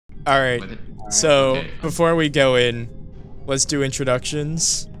All right. So Okay. before we go in, let's do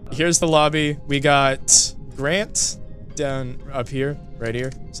introductions. Here's the lobby. We got Grant down up here, right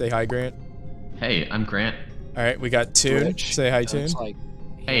here. Say hi, Grant. Hey, I'm Grant. All right. We got Toon. Say hi, Toon. Like,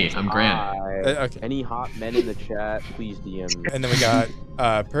 Hey, I'm Grant. Okay. Any hot men in the chat, please DM me. And then we got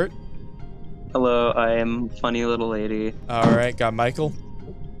Pert. Hello, I am funny little lady. All right. Got Michael.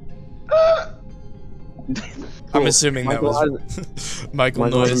 I'm assuming Michael that was Michael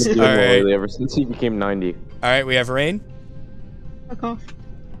Michael Noise. hasn't All been doing right. poorly ever since he became 90. All right. We have Rain.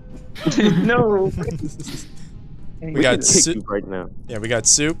 No. We got kick Soup. you right now. Yeah, we got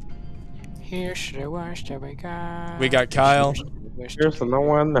Soup. here should I wash the way God. We got Kyle. Here's the no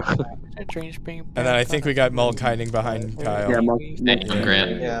one. And then I think we got Mulk hiding behind Kyle. Yeah, Hey, I'm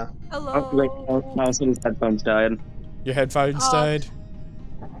Grant. Yeah. Hello. My his headphones died. Your headphones died.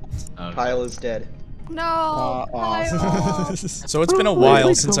 Kyle is dead. No. Kyle. So it's been a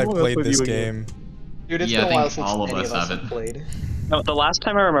while since I played this game. Dude, it's Yeah, been a I while think since all of any us of us have haven't. played. No, the last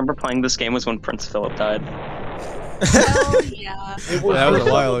time I remember playing this game was when Prince Philip died. Oh yeah. It was, That was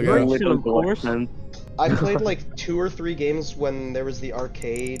a while ago. Of course. I played like 2 or 3 games when there was the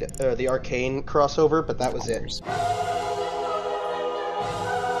the Arcane crossover, but that was it.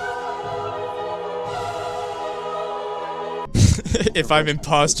 If I'm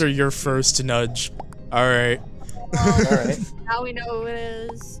imposter, you're first to nudge. Alright. Alright. Now we know who it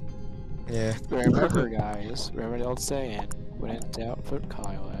is. Yeah. Remember, guys. Remember the old saying: "When in doubt, put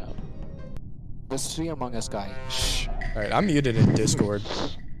Kyle out." Let's see Among Us guy. Shh. Alright, I'm muted in Discord.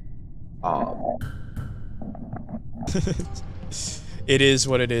 Oh. It is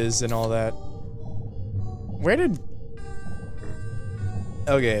what it is and all that. Where did...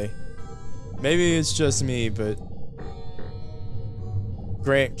 Okay. Maybe it's just me, but...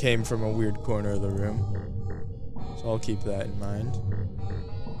 Grant came from a weird corner of the room. So I'll keep that in mind.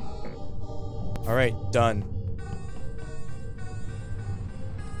 Alright, done.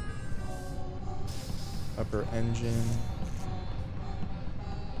 Upper engine.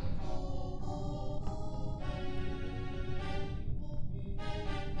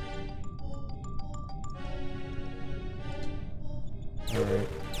 Alright.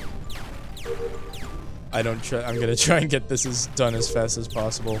 I'm gonna try and get this done as fast as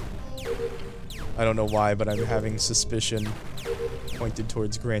possible. I don't know why, but I'm having suspicion pointed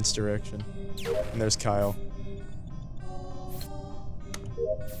towards Grant's direction. And there's Kyle.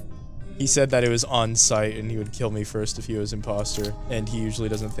 He said that it was on site and he would kill me first if he was imposter. And he usually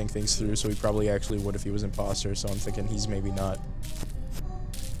doesn't think things through, so he probably actually would if he was imposter, so I'm thinking he's maybe not.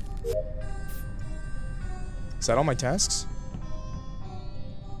 Is that all my tasks?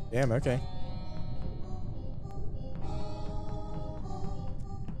 Damn, okay.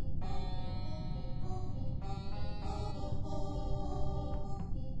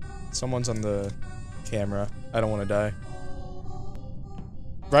 Someone's on the camera. I don't want to die.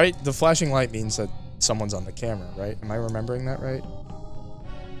 Right? The flashing light means that someone's on the camera, right? Am I remembering that right?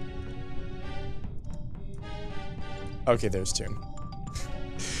 Okay, there's Toon.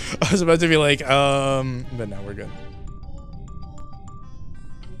 I was about to be like, but no, we're good.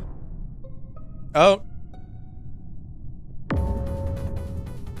 Oh.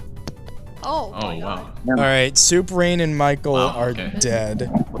 Oh. Oh, wow. Alright, Soup, Rain, and Michael Wow, are okay.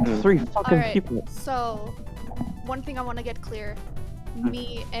 dead. 3 fucking Alright, people. so one thing I want to get clear.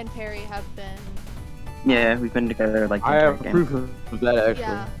 Me and Perry have been Yeah, we've been together like the I entire have game. proof of that actually.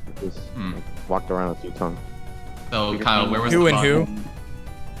 Yeah. Just Hmm. walked around a few times. So, Kyle, where was Who the and bug?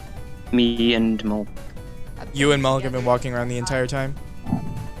 who? Me and Mo. have You been and Mulk have been together. walking around the entire time?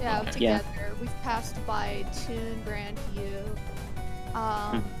 Yeah, Okay. together. We've passed by Toon, Grant, you.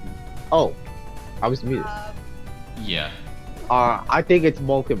 Oh, I was muted. Yeah. I think it's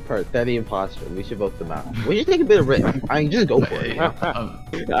Mulk and Pert. They're the imposter. We should vote them out. We should take a bit of risk. I mean, just go for it.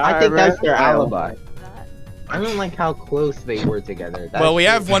 I think that's their alibi. that. I don't like how close they were together. Well, we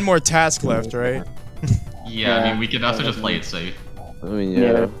have one more task left, right? Yeah, I mean, we could also just play it safe. I mean,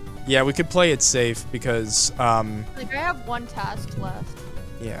 yeah. Yeah, we could play it safe because, Like I have one task left,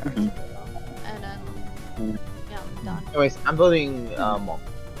 yeah. and then yeah, I'm done. Anyways, I'm voting Mulk.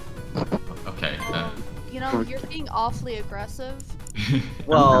 Okay. You know, you're being awfully aggressive.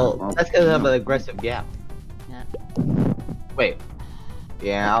 Well, that's because I have an aggressive gap. Yeah. Wait.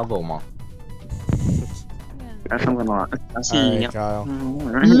 Yeah, I'll vote Mulk. I'm gonna. I see. Alright, Kyle.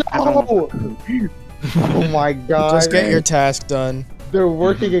 No! Oh my god. Just get your task done. They're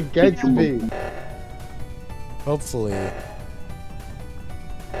working against me. Hopefully.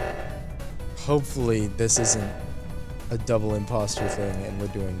 Hopefully this isn't a double imposter thing and we're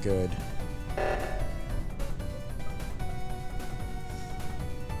doing good.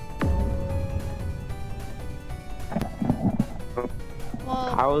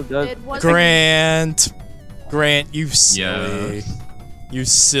 Well, Kyle does. it was Grant, you silly, Yes. you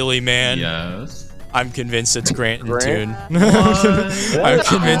silly man. Yes. I'm convinced it's Grant and Grant? Toon. I'm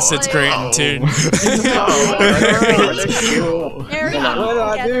convinced it's Grant and Toon. Harry, What did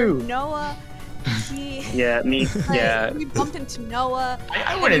I do? Noah, he. Yeah, me. Yeah. We bumped into Noah.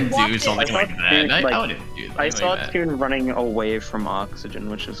 I wouldn't do something like that. I wouldn't do something I saw like that. Toon running away from oxygen,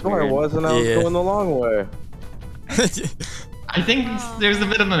 which is No, I weird. wasn't. I was Yeah. going the long way. I think there's a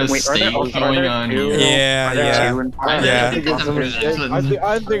bit of a Wait, are mistake there going on two? here. Yeah, Are there yeah. two in I Yeah. think it's a mistake.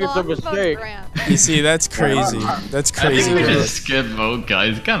 I think it's a Along with mistake. Grant. You see, that's crazy. That's I think crazy. we Grant. just skip vote,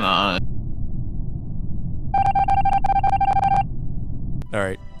 guys. Come on. All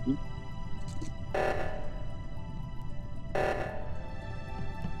right.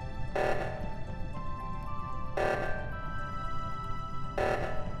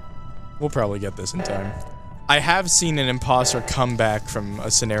 We'll probably get this in time. I have seen an imposter come back from a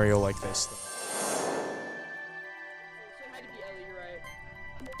scenario like this. So it had to be Ellie, you're right.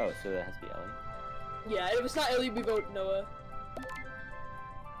 Oh, so that has to be Ellie. Yeah, if it's not Ellie, we vote Noah.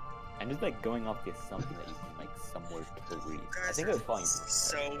 I'm just like going off the assumption that you can like somewhere kill Reese. I think it was falling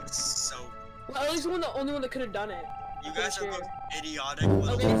through. So Well, Ellie's the only one that could have done it. you guys are Sure. both idiotic.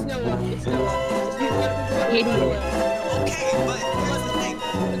 Okay, it's Noah. It's Noah. Okay, but here's the thing.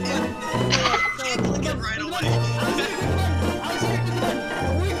 I can't click it right away.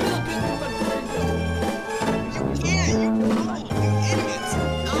 You can't. You idiots.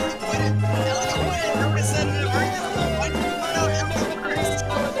 Ellie quit it. Ellie quit it. Representative argument. Why did you find out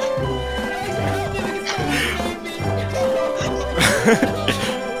Ellie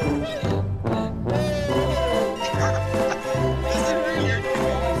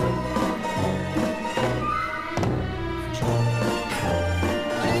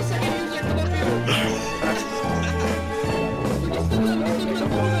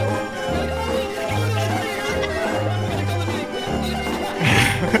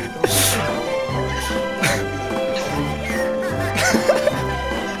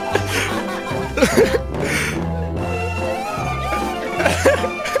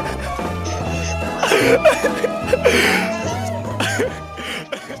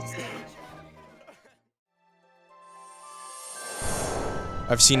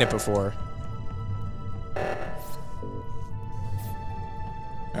I've seen it before.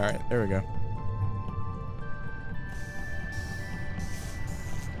 Alright, there we go.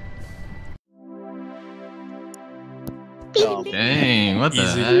 Dang, what the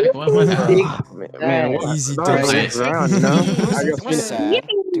Easy. heck? What happened? Man, Easy what? dubstep. Round, you know?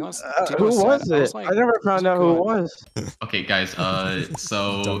 Who was it? I never found out who it was. Okay, guys, so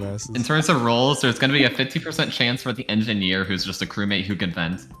Dumbasses. in terms of roles, there's going to be a 50% chance for the engineer, who's just a crewmate who can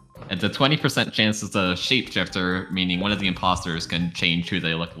vent, and the 20% chance is the shapeshifter, meaning one of the imposters can change who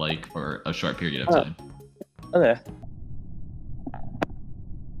they look like for a short period of time. Okay.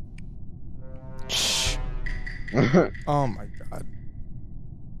 Oh my god.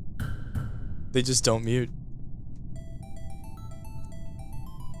 They just don't mute.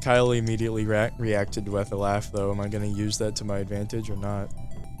 Kyle immediately reacted with a laugh, though. Am I gonna use that to my advantage or not?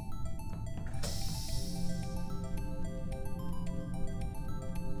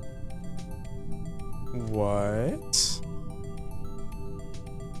 What?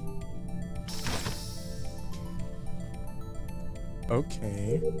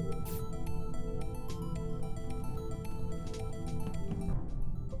 Okay.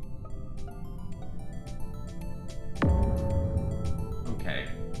 Okay.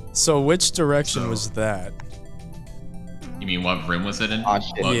 So which direction was that? You mean what room was it in? Oh,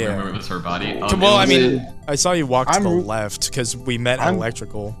 shit. What Yeah. room was her body? Well, I it was mean, in- I saw you walk to I'm the re- left because we met at I'm-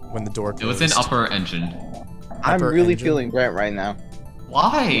 electrical when the door it closed. was in upper engine. I'm Upper really engine. feeling Grant right now.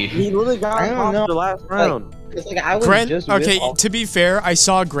 Why? He literally got I don't know. the last round. It's like I was Grant, just with okay, all- to be fair, I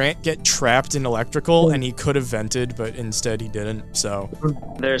saw Grant get trapped in electrical and he could have vented, but instead he didn't, so.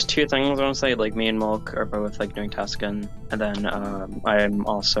 There's two things I want to say. Like me and Mulk are both like doing Tuscan, and then I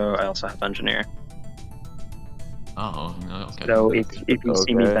also have engineer. Oh, okay. So if you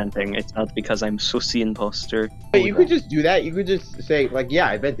see me Okay. venting, it's not because I'm sussy imposter. But you could just do that. You could just say like, "Yeah,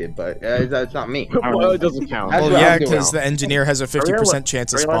 I vented," but that's not me. Well, it doesn't count. Well, yeah, because the engineer has a 50%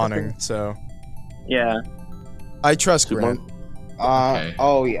 chance of are you allowed to spawning, so. Yeah. I trust Grant. Okay.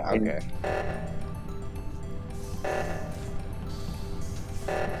 Oh yeah. Okay.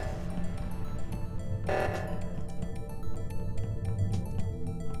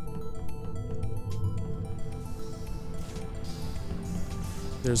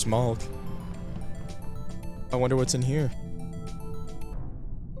 There's Malk. I wonder what's in here.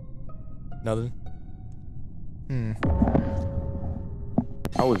 Nothing.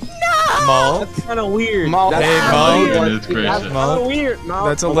 I was. Mulk. That's kind of weird. Mulk. Hey, That's Mulk. weird. Goodness That's gracious. kind of weird. Mulk.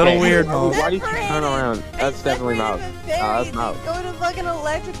 That's a little weird, Mulk. Why did you turn around? That's definitely Mouse. That's Mouse. Go to fucking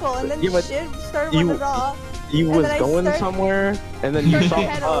electrical, and then Yeah, but shit started you- running off. You And was then I going started- somewhere, and then you turned saw my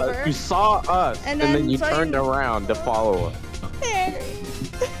head over. us. You saw us, And and then then you fucking- turned around to follow us. Harry.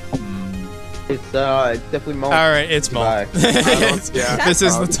 It's definitely Mulk. All right, it's Mulk. Bye. Yeah. This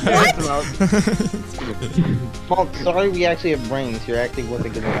is the time. Mulk, sorry we actually have brains. Your acting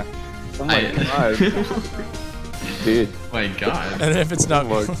wasn't good enough. Oh my god. Dude. My god. And if it's not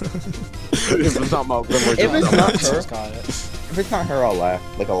Look. If it's not Mulk, then we're If it's just not Just her, got it. if it's not her, I'll laugh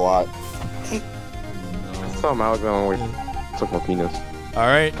like a lot. It's not Mulk, then we took my penis. All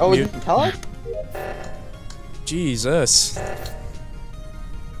right. Oh, mute. is it Pellet? Jesus.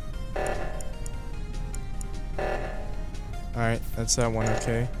 All right, that's that one.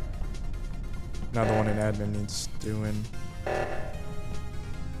 Okay. Now the one in admin needs doing.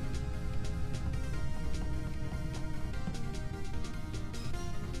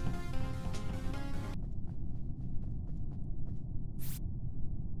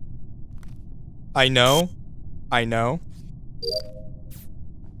 I know.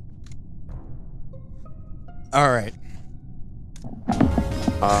 All right.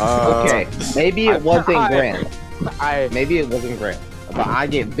 Okay, maybe it wasn't I- Grant. Maybe it wasn't Grant. But I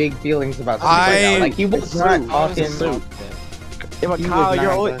get big feelings about this right now. Like he was not talking. Yeah, but He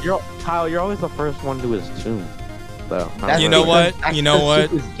Kyle, was you're not always the first one to assume. So That's You know because what? You know what?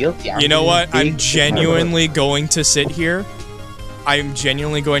 Soup is guilty. You know what? I'm big- genuinely going to sit here. I'm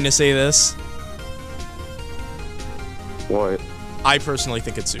genuinely going to say this. What? I personally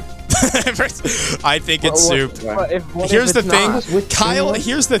think it's Soup. I think it's What- Soup. what if- what if Here's the it's thing, not? Kyle.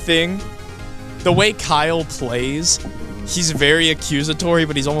 Here's the thing. The way Kyle plays, he's very accusatory,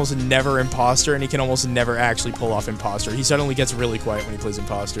 but he's almost never imposter, and he can almost never actually pull off imposter. He suddenly gets really quiet when he plays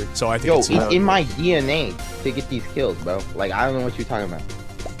imposter. So I think Yo, it's it's Soup. in my DNA to get these kills, bro. Like I don't know what you're talking about.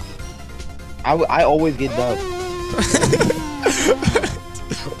 I always get dubbed.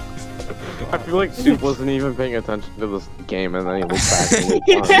 I feel like Soup wasn't even paying attention to this game, and then he looked back and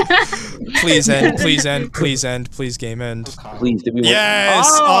it Please end. Please end. Please end. Please game end. Please, did we? Yes!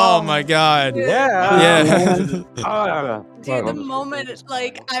 Oh my god. Yeah. Dude, the moment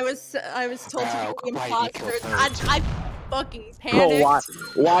like I was told to be imposters, I fucking panicked.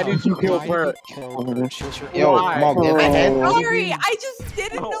 Why did you kill Bert? Yo, Mom, Why? if I had Sorry, I just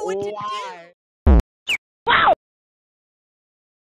didn't know what to do.